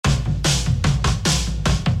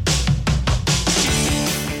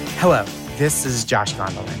Hello, this is Josh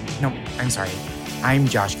Gondelman. No, I'm sorry. I'm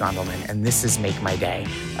Josh Gondelman, and this is Make My Day,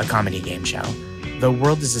 a comedy game show. The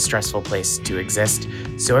world is a stressful place to exist,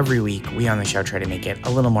 so every week we on the show try to make it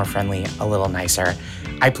a little more friendly, a little nicer.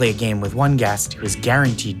 I play a game with one guest who is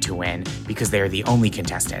guaranteed to win because they are the only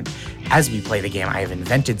contestant. As we play the game I have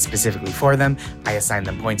invented specifically for them, I assign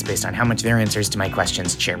them points based on how much their answers to my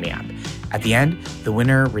questions cheer me up. At the end, the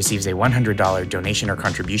winner receives a $100 donation or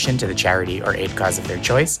contribution to the charity or aid cause of their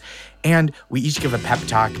choice, and we each give a pep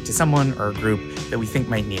talk to someone or a group that we think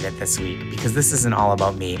might need it this week, because this isn't all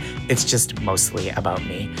about me, it's just mostly about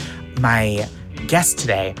me. My guest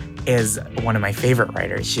today is one of my favorite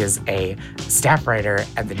writers. She is a staff writer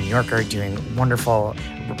at The New Yorker doing wonderful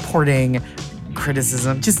reporting,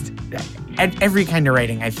 criticism, just every kind of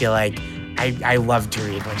writing I feel like I love to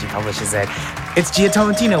read when she publishes it. It's Jia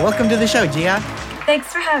Tolentino. Welcome to the show, Jia.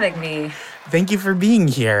 Thanks for having me. Thank you for being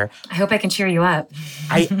here. I hope I can cheer you up.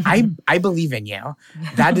 I believe in you.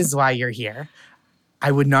 That is why you're here.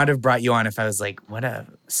 I would not have brought you on if I was like, what a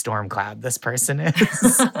storm cloud this person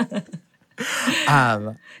is.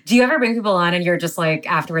 Do you ever bring people on and you're just like,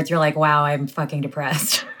 afterwards, you're like, wow, I'm fucking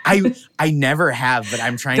depressed? I never have, but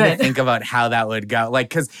I'm trying to think about how that would go. Like,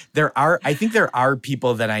 because I think there are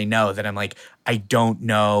people that I know that I'm like, I don't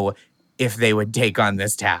know if they would take on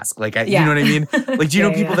this task. Like, you know what I mean? Like, do you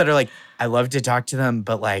know people that are like, I love to talk to them,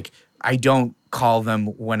 but like, I don't call them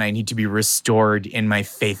when I need to be restored in my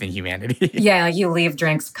faith in humanity. Yeah, like you leave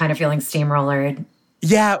drinks kind of feeling steamrollered.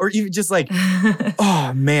 Yeah, or even just like,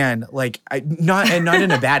 oh man, like not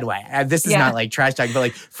in a bad way. This is not like trash talk, but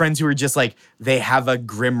like friends who are just like, they have a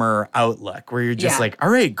grimmer outlook where you're just like, all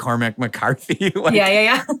right, Cormac McCarthy. Like,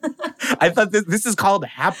 yeah. I thought this is called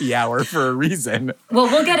happy hour for a reason. Well,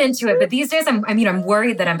 we'll get into it, but these days I'm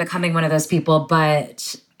worried that I'm becoming one of those people,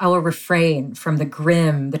 but I will refrain from the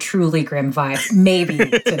truly grim vibe. Maybe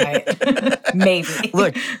tonight. Maybe.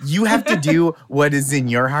 Look, you have to do what is in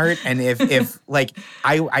your heart. And if like,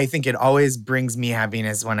 I think it always brings me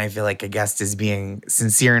happiness when I feel like a guest is being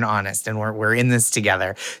sincere and honest and we're in this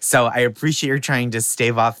together. So I appreciate you trying to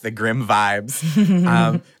stave off the grim vibes.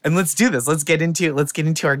 And let's do this. Let's get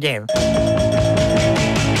into our game.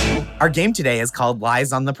 Our game today is called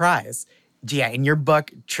Lies on the Prize. Jia, in your book,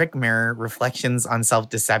 Trick Mirror, Reflections on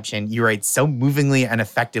Self-Deception, you write so movingly and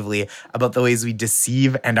effectively about the ways we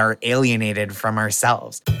deceive and are alienated from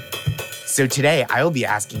ourselves. So today, I will be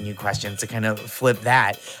asking you questions to kind of flip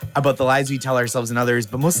that about the lies we tell ourselves and others,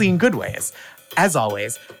 but mostly in good ways. As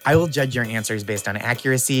always, I will judge your answers based on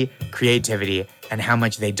accuracy, creativity, and how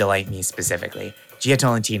much they delight me specifically. Jia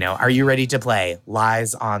Tolentino, are you ready to play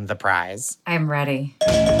Lies on the Prize? I'm ready.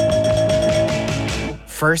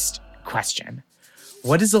 First question.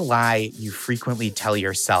 What is a lie you frequently tell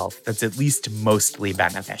yourself that's at least mostly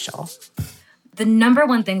beneficial? The number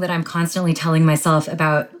one thing that I'm constantly telling myself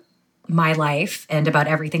about my life and about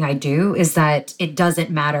everything I do is that it doesn't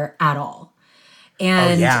matter at all.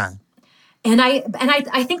 And And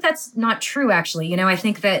I think that's not true, actually. You know, I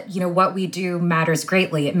think that, what we do matters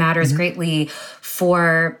greatly. It matters greatly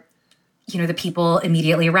for the people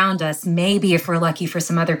immediately around us. Maybe if we're lucky for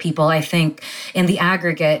some other people, I think in the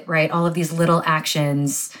aggregate, right, all of these little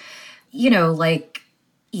actions, like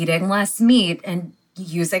eating less meat and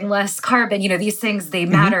using less carbon, these things, they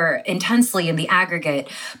matter intensely in the aggregate.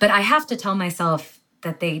 But I have to tell myself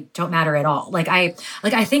that they don't matter at all. I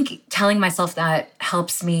think telling myself that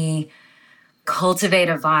helps me cultivate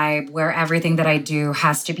a vibe where everything that I do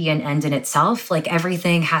has to be an end in itself. Like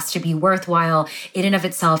everything has to be worthwhile in and of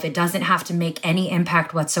itself. It doesn't have to make any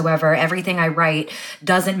impact whatsoever. Everything I write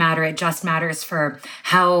doesn't matter. It just matters for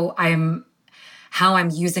how I'm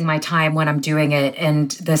using my time when I'm doing it,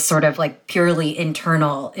 and this sort of like purely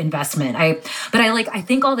internal investment. I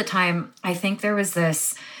think all the time, I think there was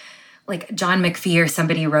this, like John McPhee or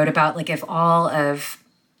somebody wrote about, like, if all of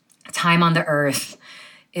time on the earth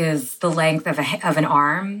is the length of an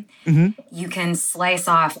arm, you can slice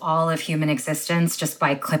off all of human existence just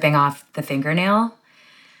by clipping off the fingernail.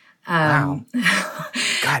 Wow.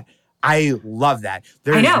 God, I love that.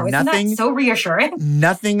 I know, isn't that so reassuring?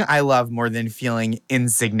 Nothing I love more than feeling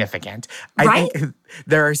insignificant. I think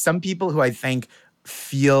there are some people who I think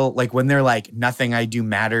feel like when they're like, nothing I do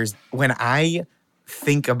matters. When I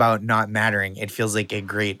think about not mattering, it feels like a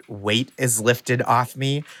great weight is lifted off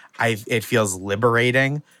me. It feels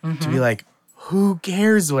liberating to be like, who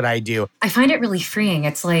cares what I do? I find it really freeing.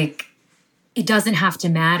 It's like, it doesn't have to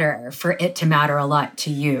matter for it to matter a lot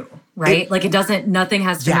to you, right? Nothing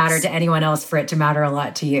has to matter to anyone else for it to matter a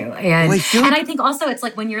lot to you. And I think also it's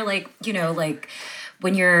like when you're like,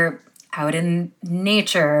 when you're out in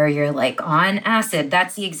nature, you're like on acid.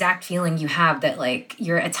 That's the exact feeling you have, that like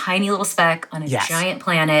you're a tiny little speck on a giant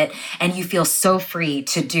planet and you feel so free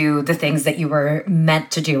to do the things that you were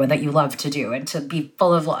meant to do and that you love to do and to be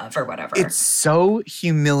full of love or whatever. It's so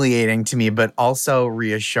humiliating to me, but also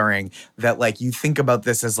reassuring that like you think about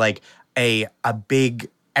this as like a big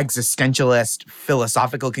existentialist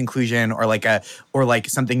philosophical conclusion, or like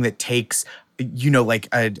something that takes, you know, like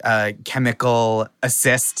a chemical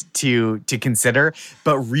assist to consider.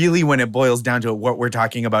 But really, when it boils down to it, what we're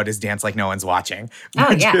talking about is dance like no one's watching.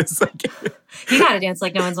 Oh, yeah. Like, you gotta dance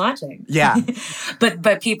like no one's watching. Yeah.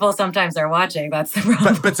 but people sometimes are watching. That's the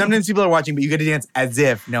problem. But sometimes people are watching, but you gotta dance as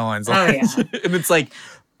if no one's watching. Yeah. And it's like,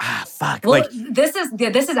 fuck. Well, like, this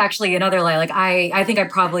is actually another lie. Like I think I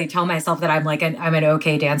probably tell myself that I'm like I'm an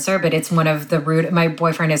okay dancer, but it's one of the rude. My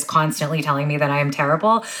boyfriend is constantly telling me that I am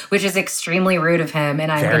terrible, which is extremely rude of him,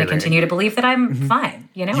 and I'm going to continue to believe that I'm fine.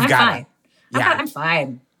 You know, I'm fine. I'm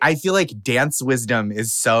fine. I feel like dance wisdom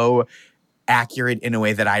is so accurate in a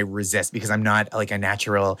way that I resist, because I'm not like a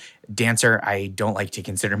natural dancer. I don't like to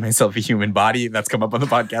consider myself a human body. That's come up on the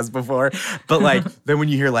podcast before. But like, then when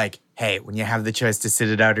you hear like, hey, when you have the choice to sit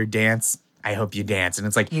it out or dance, I hope you dance. And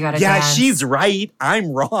it's like, yeah, dance. She's right.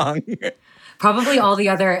 I'm wrong. Probably all the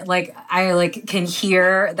other, like, I like can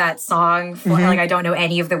hear that song. Like, I don't know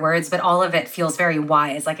any of the words, but all of it feels very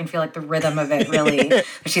wise. I can feel like the rhythm of it really.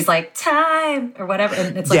 She's like, time or whatever.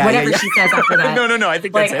 And it's like whatever she says after that. No. I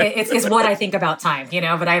think that's it. It's what I think about time, you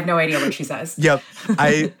know, but I have no idea what she says. Yep.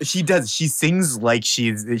 She does. She sings like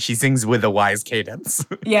she sings with a wise cadence.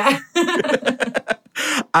 Yeah.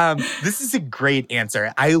 This is a great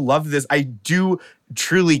answer. I love this. I do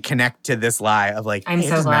truly connect to this lie of like, I'm it so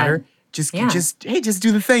doesn't glad. matter. Just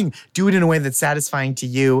do the thing. Do it in a way that's satisfying to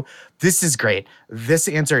you. This is great. This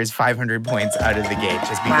answer is 500 points out of the gate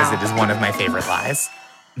just because it is one of my favorite lies.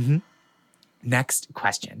 Next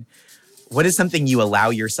question. What is something you allow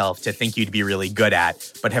yourself to think you'd be really good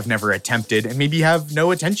at, but have never attempted and maybe have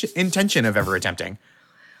no intention of ever attempting?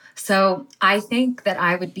 So I think that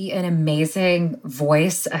I would be an amazing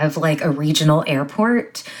voice of like a regional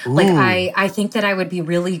airport. Ooh. Like I think that I would be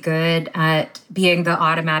really good at being the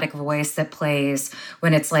automatic voice that plays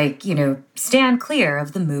when it's like, you know, stand clear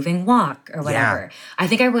of the moving walk or whatever. Yeah. I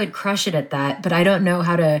think I would crush it at that, but I don't know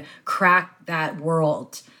how to crack that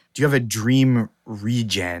world. Do you have a dream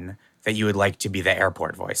region that you would like to be the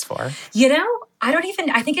airport voice for? You know,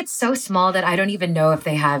 I think it's so small that I don't even know if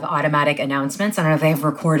they have automatic announcements. I don't know if they have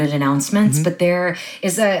recorded announcements, but there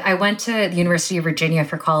is I went to the University of Virginia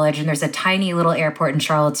for college, and there's a tiny little airport in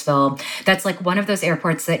Charlottesville that's like one of those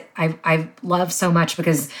airports that I love so much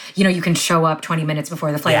because, you know, you can show up 20 minutes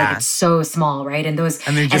before the flight. Yeah. Like it's so small, right? And they're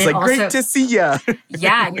just like, great to see you.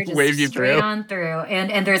 Yeah, and you're just wave you straight on through.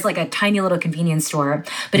 And there's like a tiny little convenience store,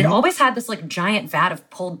 but it always had this like giant vat of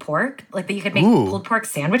pulled pork, like that you could make pulled pork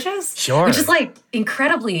sandwiches. Sure. Which is like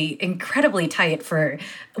incredibly tight for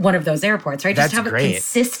one of those airports, right? That's just to have great. A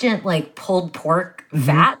consistent like pulled pork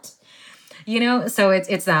vat, you know? So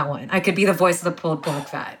it's that one. I could be the voice of the pulled pork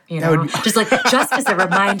vat, you know? Just as a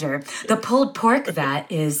reminder, the pulled pork vat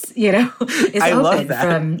is, you know, is open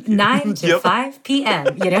from 9 to 5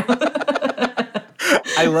 p.m., you know?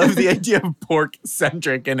 I love the idea of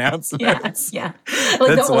pork-centric announcements. Yeah.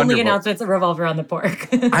 Like that's the only announcements that revolve around the pork.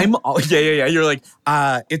 Yeah. You're like,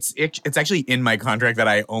 it's actually in my contract that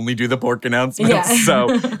I only do the pork announcements. Yeah. So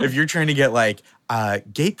if you're trying to get like,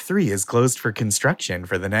 Gate 3 is closed for construction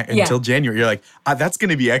for the until January, you're like, that's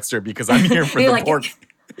going to be extra because I'm here for the pork.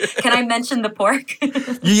 Can I mention the pork?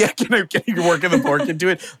 Yeah, can you work in the pork into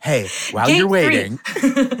it? Hey, while Gate you're waiting.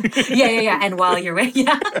 Yeah. And while you're waiting,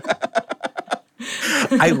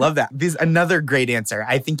 I love that. This is another great answer.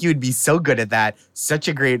 I think you would be so good at that. Such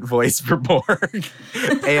a great voice for pork.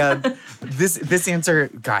 And this answer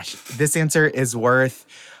is worth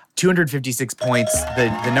 256 points.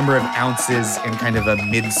 The number of ounces in kind of a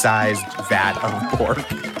mid-sized vat of pork.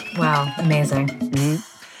 Wow, amazing.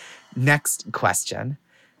 Next question.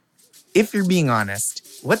 If you're being honest,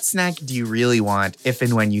 what snack do you really want if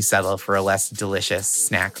and when you settle for a less delicious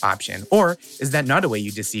snack option? Or is that not a way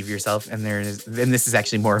you deceive yourself and this is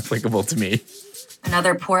actually more applicable to me? There's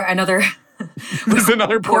another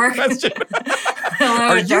pork question. Hello,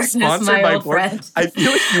 are you sponsored by pork? Friend. I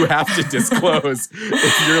feel like you have to disclose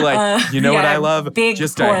if you're like, you know what I love?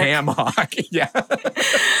 Just pork. A ham hock. Yeah.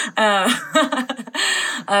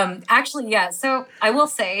 Actually, yeah. So I will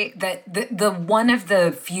say that the one of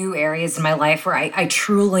the few areas in my life where I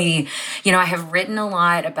truly, you know, I have written a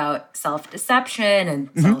lot about self-deception and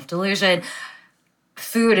self-delusion.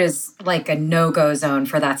 food is like a no-go zone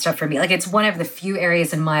for that stuff for me. Like it's one of the few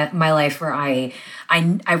areas in my life where I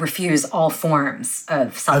refuse all forms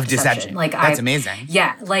of self-deception. Like that's amazing.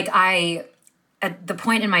 Yeah. Like at the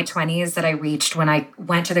point in my 20s that I reached when I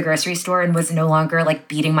went to the grocery store and was no longer like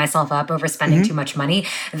beating myself up over spending too much money,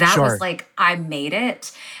 that was like, I made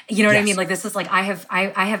it. You know what I mean? Like this is like, I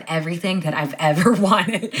have everything that I've ever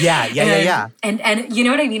wanted. Yeah. And you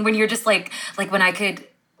know what I mean? When you're just like when I could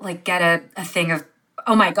like get a thing of,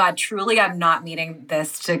 oh my God, truly I'm not needing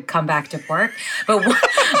this to come back to pork. But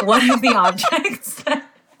one of the objects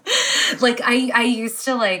like I used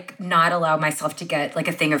to like not allow myself to get like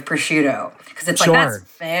a thing of prosciutto because it's like that's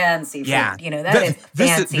fancy food. Yeah. You know, that is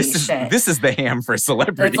fancy shit. This is the ham for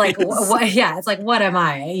celebrities. It's like it's like what am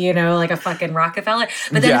I? You know, like a fucking Rockefeller.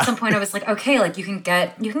 But then at some point I was like, okay, like you can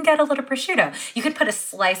get a little prosciutto. You could put a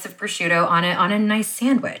slice of prosciutto on a nice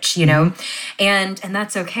sandwich, you know, and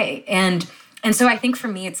that's okay. And so I think for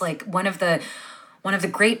me it's like one of the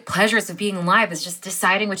great pleasures of being alive is just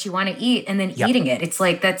deciding what you want to eat and then eating it. It's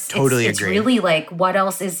like it's really like what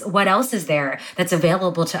else is there that's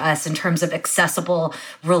available to us in terms of accessible,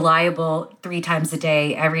 reliable, 3 times a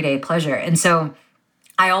day, everyday pleasure. And so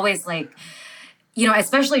I always like, you know,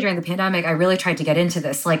 especially during the pandemic, I really tried to get into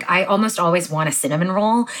this. Like I almost always want a cinnamon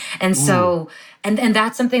roll. And so and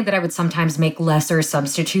that's something that I would sometimes make lesser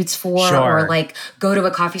substitutes for or like go to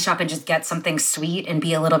a coffee shop and just get something sweet and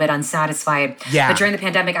be a little bit unsatisfied. Yeah. But during the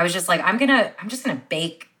pandemic, I was just like, I'm just gonna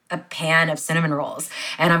bake a pan of cinnamon rolls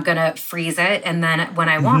and I'm gonna freeze it. And then when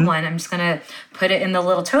I want one, I'm just gonna put it in the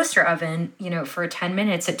little toaster oven, you know, for 10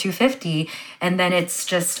 minutes at 250. And then it's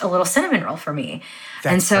just a little cinnamon roll for me.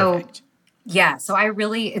 That's perfect. Yeah, so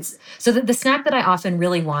the snack that I often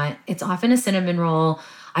really want, it's often a cinnamon roll.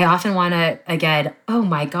 I often want to, again, oh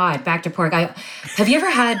my God, back to pork. Have you ever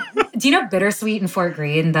had, do you know Bittersweet in Fort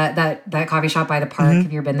Greene, that coffee shop by the park?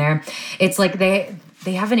 Have you ever been there? It's like they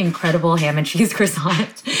have an incredible ham and cheese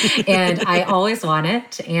croissant and I always want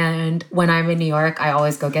it. And when I'm in New York, I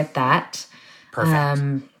always go get that.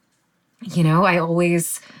 Perfect. You know, I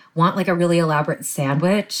always want like a really elaborate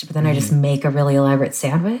sandwich, but then I just make a really elaborate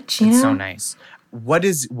sandwich, you know? It's so nice. What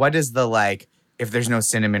is the like, if there's no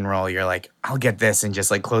cinnamon roll, you're like, I'll get this and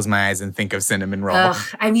just like close my eyes and think of cinnamon roll.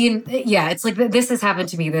 I mean, yeah, it's like this has happened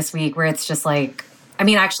to me this week where it's just like, I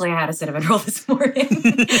mean, actually I had a cinnamon roll this morning.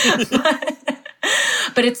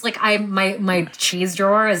 But it's like my cheese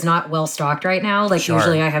drawer is not well stocked right now. Like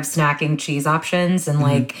usually I have snacking cheese options and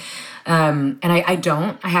like, and I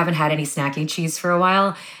haven't had any snacking cheese for a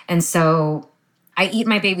while. And so I eat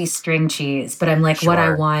my baby's string cheese, but I'm like, what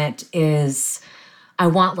I want is I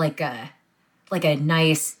want like a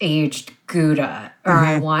nice aged Gouda, or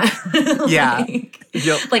I want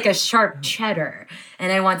like a sharp cheddar,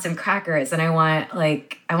 and I want some crackers, and I want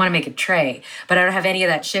to make a tray, but I don't have any of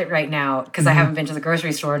that shit right now because I haven't been to the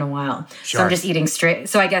grocery store in a while. So I'm just eating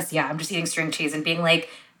So I guess I'm just eating string cheese and being like,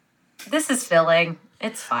 this is filling.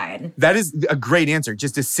 It's fine. That is a great answer.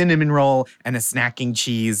 Just a cinnamon roll and a snacking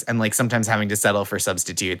cheese and like sometimes having to settle for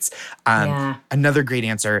substitutes. Another great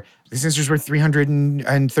answer. This answer's worth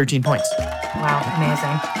 313 points. Wow,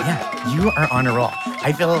 amazing. Yeah, you are on a roll.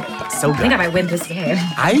 I feel so good. I think I might win this game.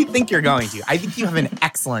 I think you're going to. I think you have an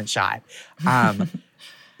excellent shot.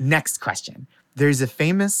 Next question. There's a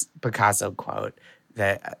famous Picasso quote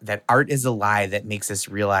that art is a lie that makes us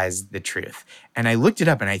realize the truth. And I looked it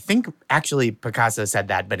up, and I think actually Picasso said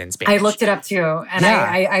that, but in Spanish. I looked it up too, and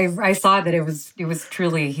I saw that it was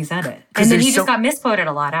truly he said it, and then he just got misquoted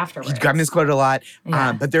a lot afterwards. He got misquoted a lot,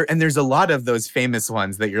 but there's a lot of those famous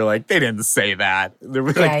ones that you're like, they didn't say that. There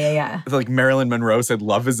was like Marilyn Monroe said,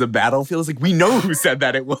 "Love is a battlefield." It's like we know who said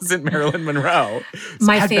that. It wasn't Marilyn Monroe.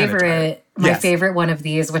 My favorite one of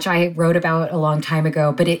these, which I wrote about a long time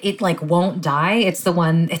ago, but it like won't die. It's the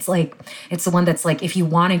one that's like, if you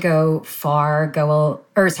want to go far, if you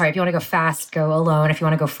want to go fast, go alone. If you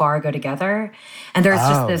want to go far, go together. And there's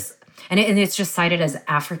just this, and it's just cited as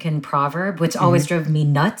African proverb, which always drove me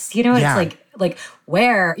nuts. You know, it's like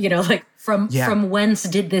where, you know, like from whence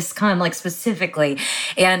did this come, like specifically?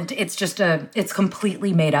 And it's just it's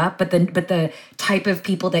completely made up. But the type of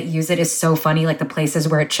people that use it is so funny, like the places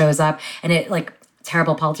where it shows up, and it like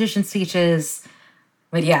terrible politician speeches.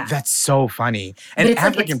 But yeah, that's so funny. And it's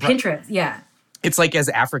African like it's Pinterest, It's like as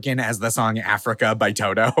African as the song Africa by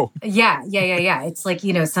Toto. Yeah. It's like,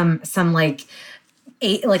 you know, some like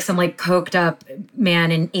coked up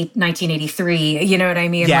man in 1983. You know what I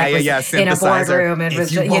mean? Yeah. In a boardroom. And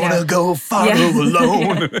if you want to go far, go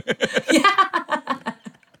alone.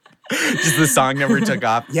 Just the song never took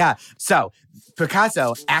off. Yeah. So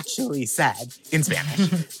Picasso actually said in Spanish,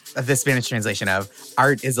 the Spanish translation of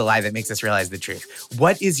art is a lie that makes us realize the truth.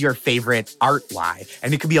 What is your favorite art lie?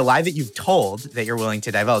 And it could be a lie that you've told that you're willing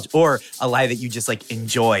to divulge, or a lie that you just like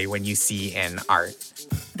enjoy when you see in art.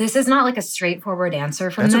 This is not like a straightforward answer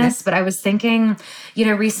from this, but I was thinking,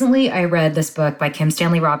 recently I read this book by Kim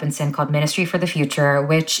Stanley Robinson called Ministry for the Future,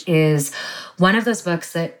 which is one of those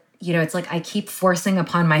books that, it's like I keep forcing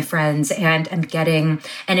upon my friends and I'm getting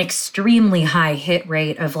an extremely high hit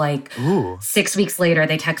rate of like 6 weeks later,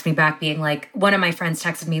 they text me back being like, one of my friends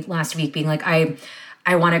texted me last week being like,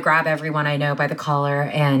 I want to grab everyone I know by the collar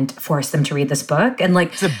and force them to read this book. And like,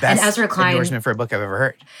 it's the best Ezra Klein endorsement for a book I've ever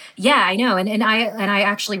heard. Yeah, I know. And I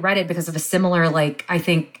actually read it because of a similar, like, I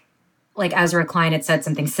think like Ezra Klein had said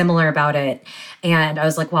something similar about it. And I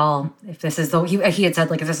was like, well, if this is he had said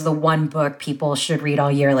like, if this is the one book people should read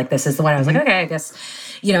all year, like this is the one. I was like, okay, I guess,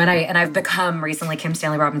 and I've become recently, Kim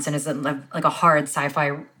Stanley Robinson is like a hard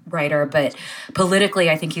sci-fi writer, but politically,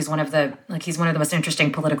 I think he's one of the most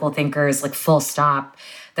interesting political thinkers, like full stop,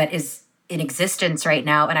 that is in existence right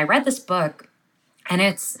now. And I read this book, and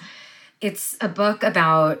it's a book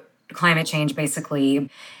about climate change, basically.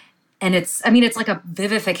 And it's like a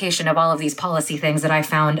vivification of all of these policy things that I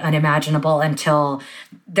found unimaginable until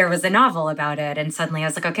there was a novel about it. And suddenly I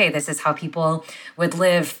was like, okay, this is how people would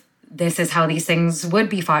live. This is how these things would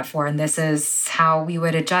be fought for. And this is how we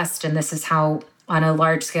would adjust. And this is how, on a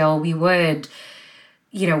large scale, we would,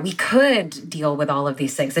 we could deal with all of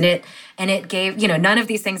these things. And it gave, none of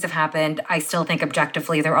these things have happened. I still think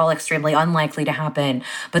objectively they're all extremely unlikely to happen.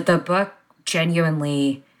 But the book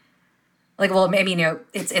genuinely,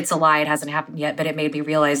 it's a lie. It hasn't happened yet, but it made me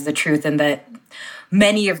realize the truth, and that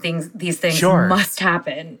many of these things must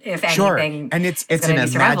happen if anything. And it's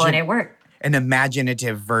and it worked. An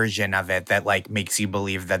imaginative version of it that like makes you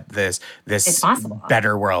believe that this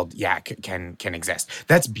better world, can exist.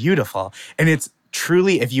 That's beautiful, and it's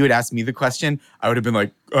truly, if you had asked me the question, I would have been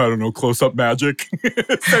like, I don't know, close-up magic.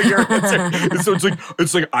 So your answer, so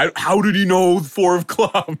it's like, how did he know 4 of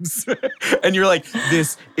clubs? And you're like,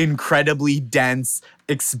 this incredibly dense,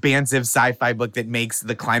 expansive sci-fi book that makes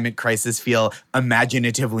the climate crisis feel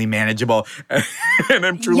imaginatively manageable. And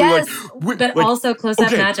I'm truly but also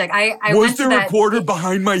close-up magic. I was there a recorder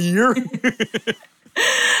behind my ear?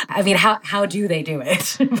 I mean, how do they do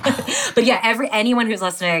it? but yeah, anyone who's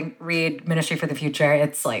listening, read Ministry for the Future.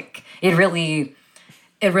 It's like, it really,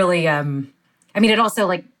 it also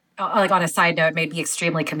like on a side note, made me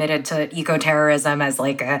extremely committed to eco-terrorism as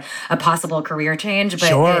like a possible career change. But,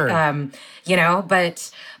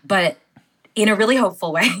 but in a really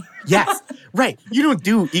hopeful way. Yes, right. You don't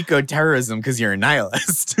do eco-terrorism because you're a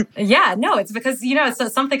nihilist. Yeah, no, it's because, so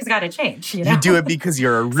something's got to change. You do it because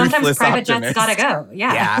you're a ruthless Sometimes private optimist. jets got to go.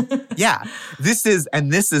 Yeah. Yeah. This is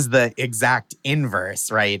the exact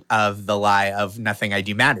inverse, right, of the lie of nothing I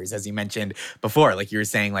do matters, as you mentioned before. Like you were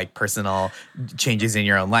saying, like personal changes in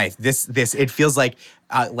your own life. It feels like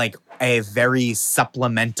a very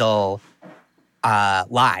supplemental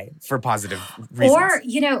lie for positive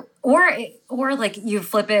reasons. Or like you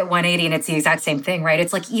flip it 180 and it's the exact same thing, right?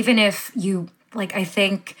 It's like, even if you, like, I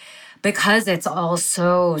think because it's all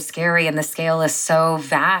so scary and the scale is so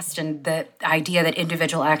vast, and the idea that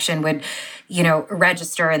individual action would,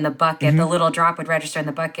 register in the bucket, the little drop would register in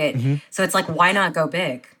the bucket. So it's like, why not go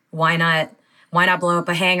big? Why not blow up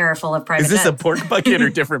a hangar full of private jets? Is this a pork bucket or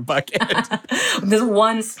different bucket? There's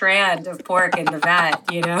one strand of pork in the vat,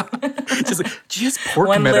 Just pork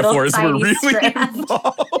one metaphors were really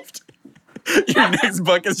involved. Your next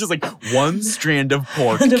book is just like one strand of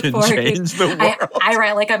pork can change the world. I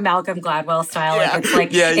write like a Malcolm Gladwell style. Yeah.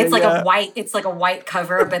 It's like a white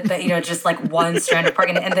cover, but just like one strand of pork,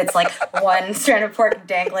 and it's like one strand of pork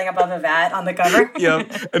dangling above a vat on the cover. Yeah,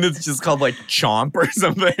 and it's just called like Chomp or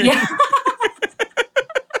something. Yeah.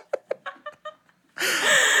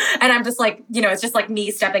 And I'm just like, it's just like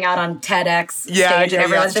me stepping out on TEDx stage, and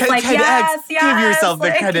everyone's just like, yes. Give yourself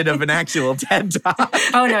the credit of an actual TED Talk.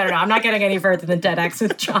 Oh, no. I'm not getting any further than TEDx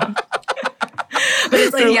with John. But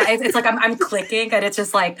it's like, it's like I'm clicking, and it's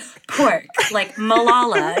just like pork, like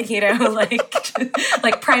Malala,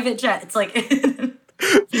 like private jet. It's like...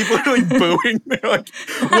 People are like booing. They're like,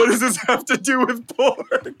 what does this have to do with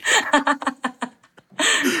pork?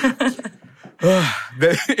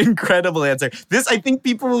 The incredible answer. I think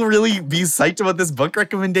people will really be psyched about this book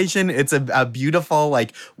recommendation. It's a beautiful,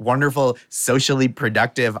 like, wonderful, socially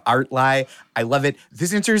productive art lie. I love it.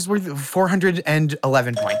 This answer is worth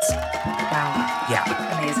 411 points. Wow.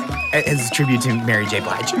 Yeah. Amazing. As a tribute to Mary J.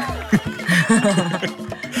 Blige.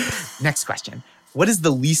 Next question. What is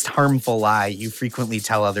the least harmful lie you frequently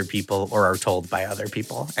tell other people or are told by other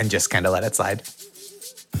people and just kind of let it slide?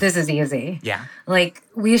 This is easy. Yeah. Like,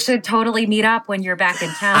 we should totally meet up when you're back in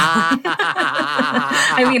town.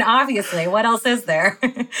 I mean, obviously, what else is there?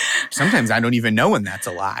 Sometimes I don't even know when that's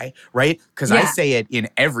a lie, right? Because I say it in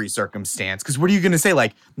every circumstance. Because what are you going to say?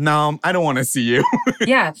 Like, no, I don't want to see you.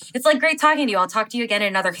 Yeah. It's like, great talking to you. I'll talk to you again in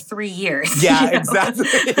another 3 years. Yeah, exactly.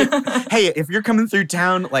 Hey, if you're coming through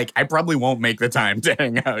town, like, I probably won't make the time to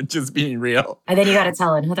hang out, just being real. And then you got to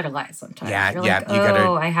tell another lie sometimes. Yeah, you're yeah. like,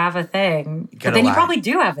 oh, I have a thing. But then you probably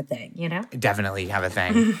do have a thing, you know? Definitely have a thing.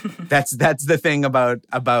 That's the thing about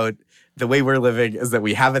the way we're living is that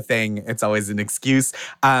we have a thing. It's always an excuse.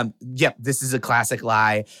 Yep, this is a classic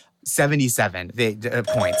lie. 77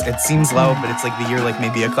 points. It seems low, but it's like the year like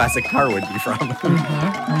maybe a classic car would be from.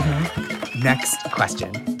 Next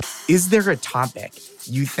question. Is there a topic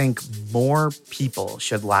you think more people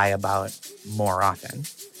should lie about more often?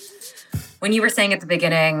 When you were saying at the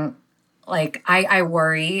beginning, like, I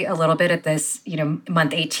worry a little bit at this,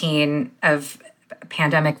 month 18 of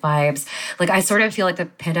pandemic vibes. Like, I sort of feel like the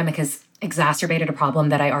pandemic has exacerbated a problem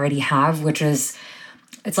that I already have, which is,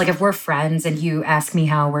 it's like if we're friends and you ask me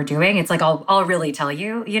how we're doing, it's like I'll really tell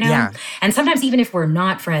you, Yeah. And sometimes even if we're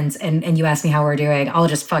not friends and you ask me how we're doing, I'll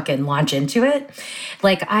just fucking launch into it.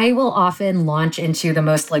 Like, I will often launch into the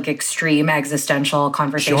most like extreme existential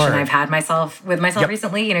conversation I've had with myself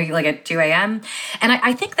recently, like at 2 a.m. And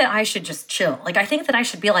I think that I should just chill. Like, I think that I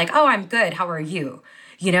should be like, oh, I'm good. How are you?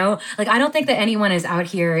 Like, I don't think that anyone is out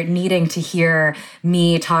here needing to hear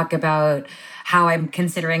me talk about how I'm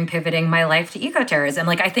considering pivoting my life to eco-terrorism.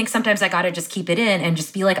 Like, I think sometimes I got to just keep it in and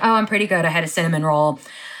just be like, oh, I'm pretty good. I had a cinnamon roll,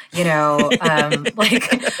 things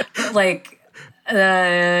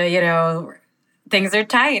are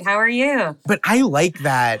tight. How are you? But I like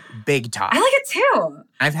that big talk. I like it too.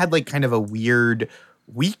 I've had like kind of a weird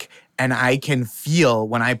week. And I can feel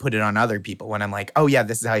when I put it on other people, when I'm like, oh yeah,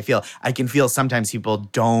 this is how I feel. I can feel sometimes people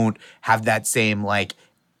don't have that same like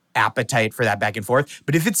appetite for that back and forth.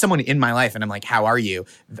 But if it's someone in my life and I'm like, how are you?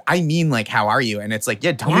 I mean like, how are you? And it's like,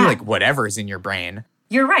 yeah, tell me like whatever's in your brain.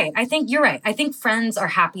 You're right. I think you're right. I think friends are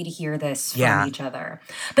happy to hear this from each other.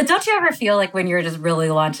 But don't you ever feel like when you're just really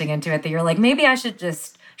launching into it that you're like, maybe I should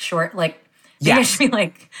just I should be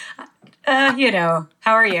like,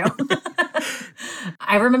 how are you?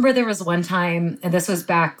 I remember there was one time, and this was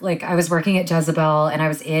back, like I was working at Jezebel and I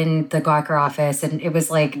was in the Gawker office, and it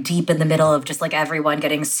was like deep in the middle of just like everyone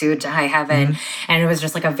getting sued to high heaven. And it was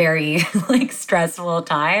just like a very like stressful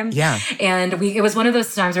time. Yeah. And it was one of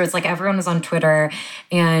those times where it's like everyone was on Twitter,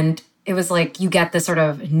 and it was like you get this sort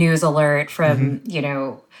of news alert from,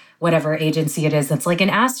 whatever agency it is that's like an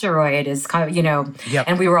asteroid is,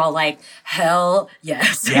 and we were all like, hell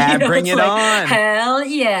yes. Yeah, bring it on. Hell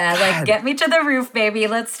yeah. Like, get me to the roof, baby.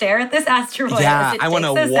 Let's stare at this asteroid. Yeah, I want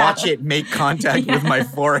to watch it make contact with my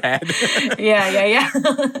forehead. Yeah.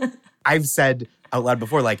 I've said out loud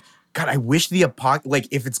before, like, God, I wish the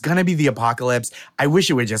if it's going to be the apocalypse, I wish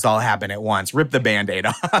it would just all happen at once. Rip the Band-Aid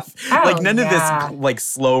off. None of this like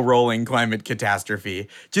slow rolling climate catastrophe.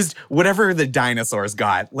 Just whatever the dinosaurs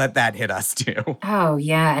got, let that hit us too. Oh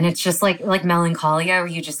yeah. And it's just like Melancholia, where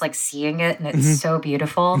you just like seeing it and it's so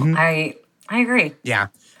beautiful. I agree. Yeah.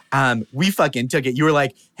 We fucking took it. You were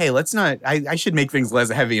like, hey, let's not, I should make things less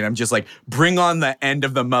heavy. And I'm just like, bring on the end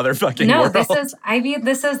of the motherfucking world.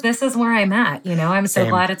 This is where I'm at. I'm so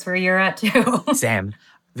glad it's where you're at too. Sam,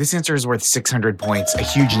 this answer is worth 600 points, a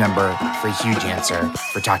huge number for a huge answer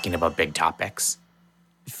for talking about big topics.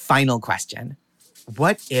 Final question.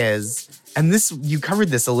 What is, and this, you covered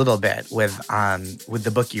this a little bit with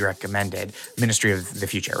the book you recommended, Ministry of the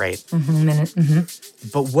Future, right?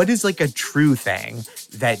 But what is like a true thing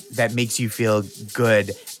that makes you feel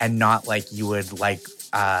good and not like you would like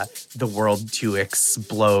the world to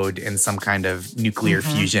explode in some kind of nuclear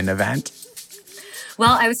fusion event?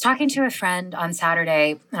 Well, I was talking to a friend on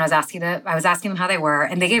Saturday, and I was asking them how they were,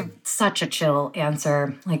 and they gave such a chill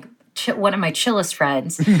answer, like one of my chillest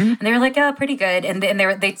friends. And they were like, oh, pretty good. And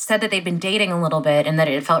they said that they'd been dating a little bit and that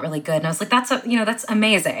it felt really good. And I was like, that's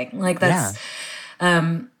amazing. Like, that's,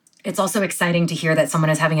 it's also exciting to hear that someone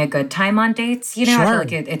is having a good time on dates. I feel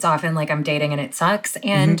like it's often like I'm dating and it sucks.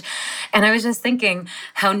 And I was just thinking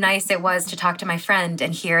how nice it was to talk to my friend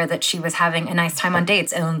and hear that she was having a nice time on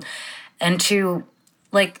dates and to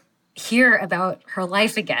like hear about her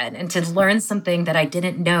life again and to learn something that I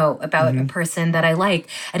didn't know about a person that I like.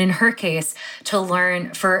 And in her case, to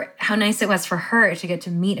learn for how nice it was for her to get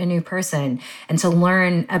to meet a new person and to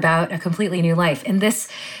learn about a completely new life. And this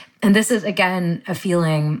is, again, a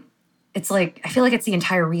feeling, it's like, I feel like it's the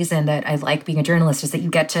entire reason that I like being a journalist, is that you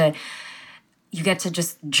get to you get to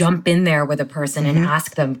just jump in there with a person and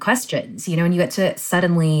ask them questions, you know, and you get to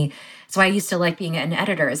suddenly. That's why I used to like being an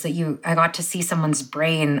editor, is that I got to see someone's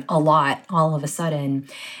brain a lot all of a sudden.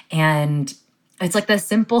 And it's like the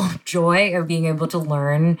simple joy of being able to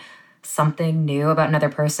learn something new about another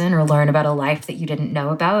person or learn about a life that you didn't know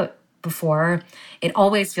about before. It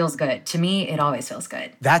always feels good. To me, it always feels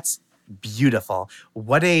good. That's beautiful.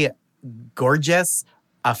 What a gorgeous,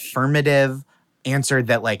 affirmative answer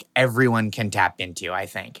that like everyone can tap into, I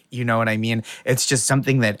think. You know what I mean? It's just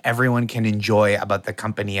something that everyone can enjoy about the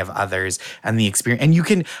company of others and the experience.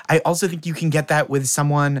 And I also think you can get that with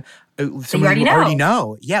someone you already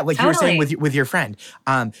know. Yeah, like totally. You were saying with your friend.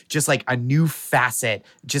 Just like a new facet,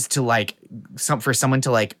 just to like, for someone to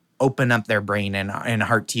like open up their brain and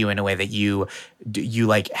heart to you in a way that you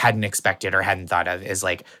like hadn't expected or hadn't thought of, is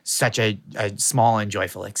like such a small and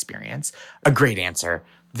joyful experience. A great answer.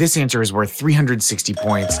 This answer is worth 360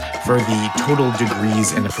 points for the total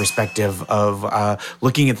degrees in the perspective of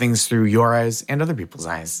looking at things through your eyes and other people's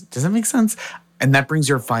eyes. Does that make sense? And that brings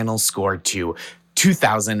your final score to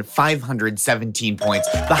 2,517 points,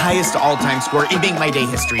 the highest all-time score in Make My Day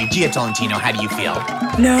history. Gia Tolentino, how do you feel?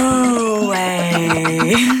 No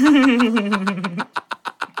way.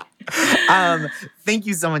 Thank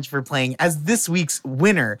you so much for playing. As this week's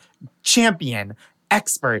winner, champion,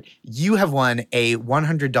 expert, you have won a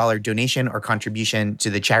 $100 donation or contribution to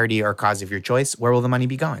the charity or cause of your choice. Where will the money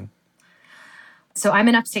be going? So I'm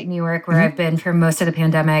in upstate New York, where I've been for most of the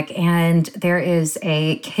pandemic, and there is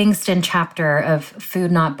a Kingston chapter of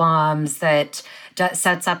Food Not Bombs that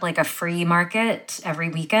sets up like a free market every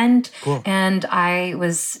weekend. Cool. And I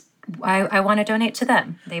want to donate to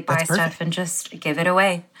them. They buy stuff and just give it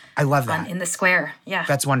away. I love that. In the square. Yeah.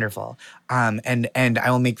 That's wonderful. And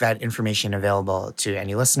I will make that information available to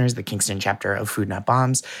any listeners, the Kingston chapter of Food Not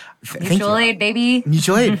Bombs. Mutual aid, baby.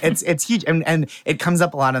 Mutual aid. It's huge. And it comes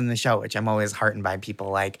up a lot on the show, which I'm always heartened by people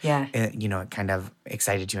like, kind of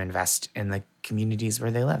excited to invest in the communities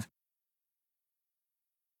where they live.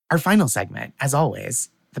 Our final segment, as always,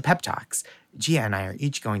 the pep talks. Gia and I are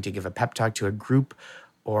each going to give a pep talk to a group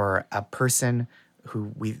or a person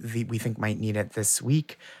who we think might need it this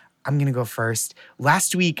week. I'm going to go first.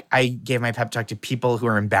 Last week, I gave my pep talk to people who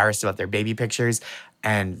are embarrassed about their baby pictures.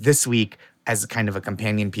 And this week, as kind of a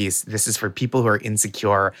companion piece, this is for people who are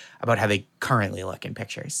insecure about how they currently look in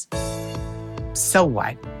pictures. So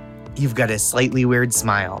what? You've got a slightly weird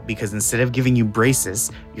smile because instead of giving you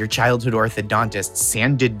braces, your childhood orthodontist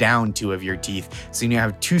sanded down 2 of your teeth. So you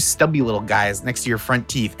have 2 stubby little guys next to your front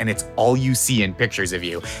teeth, and it's all you see in pictures of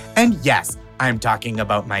you. And yes, I'm talking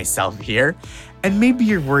about myself here. And maybe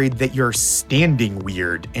you're worried that you're standing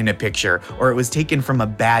weird in a picture or it was taken from a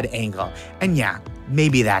bad angle. And yeah,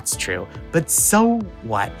 maybe that's true. But so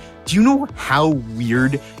what? Do you know how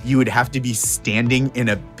weird you would have to be standing in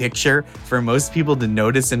a picture for most people to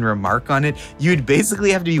notice and remark on it? You'd basically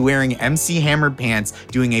have to be wearing MC Hammer pants,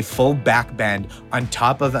 doing a full back bend on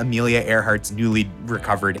top of Amelia Earhart's newly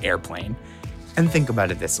recovered airplane. And think about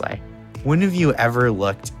it this way. When have you ever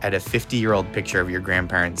looked at a 50-year-old picture of your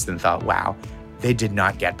grandparents and thought, wow, they did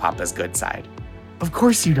not get Papa's good side? Of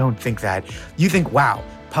course you don't think that. You think, wow,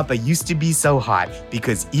 Papa used to be so hot,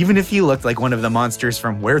 because even if he looked like one of the monsters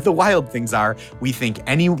from Where the Wild Things Are, we think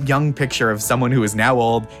any young picture of someone who is now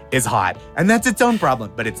old is hot. And that's its own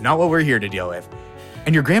problem, but it's not what we're here to deal with.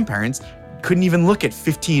 And your grandparents couldn't even look at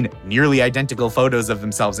 15 nearly identical photos of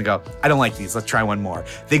themselves and go, I don't like these, let's try one more.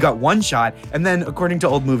 They got one shot, and then, according to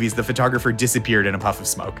old movies, the photographer disappeared in a puff of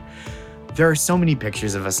smoke. There are so many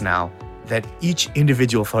pictures of us now that each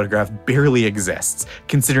individual photograph barely exists,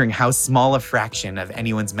 considering how small a fraction of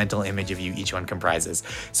anyone's mental image of you each one comprises.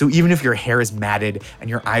 So even if your hair is matted and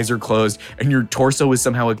your eyes are closed and your torso is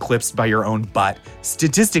somehow eclipsed by your own butt,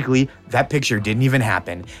 statistically, that picture didn't even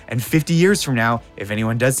happen. And 50 years from now, if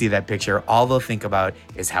anyone does see that picture, all they'll think about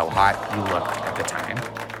is how hot you looked at the time.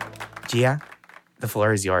 Gia, the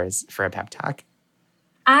floor is yours for a pep talk.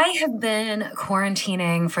 I have been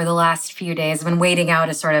quarantining for the last few days. I've been waiting out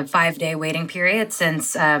a sort of 5-day waiting period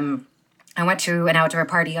since I went to an outdoor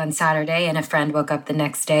party on Saturday, and a friend woke up the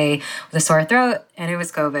next day with a sore throat, and it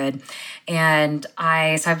was COVID. And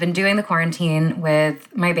so I've been doing the quarantine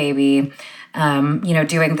with my baby,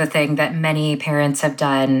 doing the thing that many parents have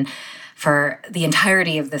done for the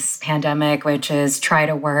entirety of this pandemic, which is try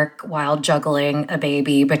to work while juggling a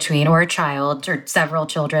baby or a child or several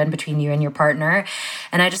children between you and your partner.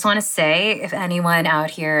 And I just want to say, if anyone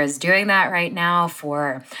out here is doing that right now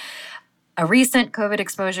for a recent COVID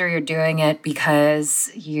exposure, you're doing it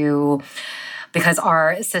because you because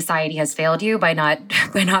our society has failed you by not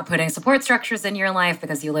putting support structures in your life,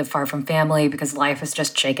 because you live far from family, because life is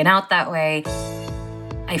just shaken out that way.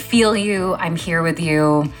 I feel you. I'm here with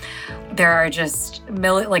you. There are just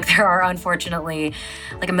there are unfortunately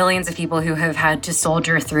millions of people who have had to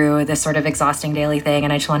soldier through this sort of exhausting daily thing.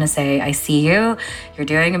 And I just want to say, I see you. You're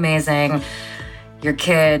doing amazing. Your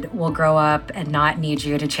kid will grow up and not need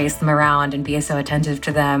you to chase them around and be so attentive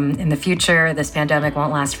to them in the future. This pandemic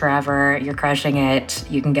won't last forever. You're crushing it.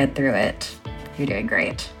 You can get through it. You're doing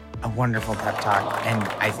great. A wonderful pep talk, and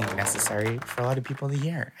I think necessary for a lot of people to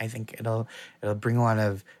hear. I think it'll bring a lot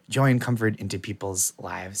of joy and comfort into people's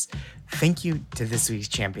lives. Thank you to this week's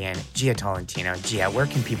champion, Gia Tolentino. Gia, where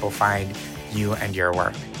can people find you and your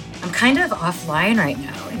work? I'm kind of offline right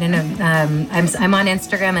now. And I'm on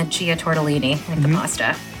Instagram at Gia Tortellini, like the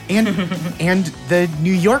pasta. And the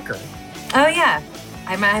New Yorker. Oh yeah,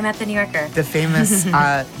 I'm at the New Yorker, the famous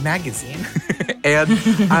magazine. and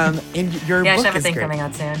your I book should have a is thing great. coming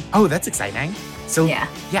out soon. Oh, that's exciting. So yeah,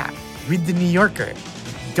 read the New Yorker.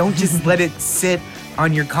 Don't just let it sit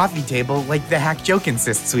on your coffee table like the hack joke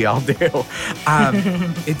insists we all do.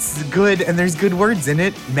 It's good, and there's good words in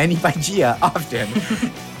it, many by Gia, often.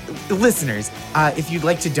 Listeners, if you'd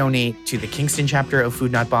like to donate to the Kingston chapter of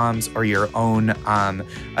Food Not Bombs or your own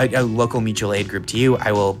a local mutual aid group to you,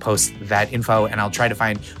 I will post that info, and I'll try to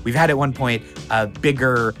find, we've had at one point a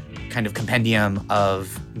bigger kind of compendium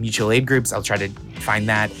of mutual aid groups. I'll try to find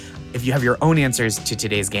that. If you have your own answers to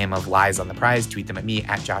today's game of Lies on the Prize, tweet them at me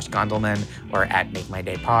at Josh Gondelman or at Make My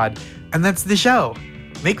Day Pod. And that's the show.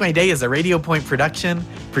 Make My Day is a Radio Point production,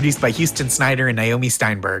 produced by Houston Snyder and Naomi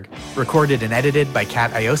Steinberg, recorded and edited by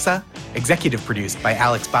Kat Iosa, executive produced by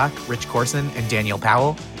Alex Bach, Rich Corson, and Daniel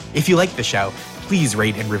Powell. If you like the show, please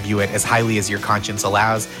rate and review it as highly as your conscience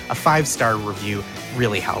allows. A 5-star review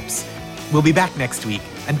really helps. We'll be back next week.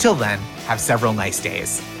 Until then, have several nice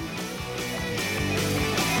days.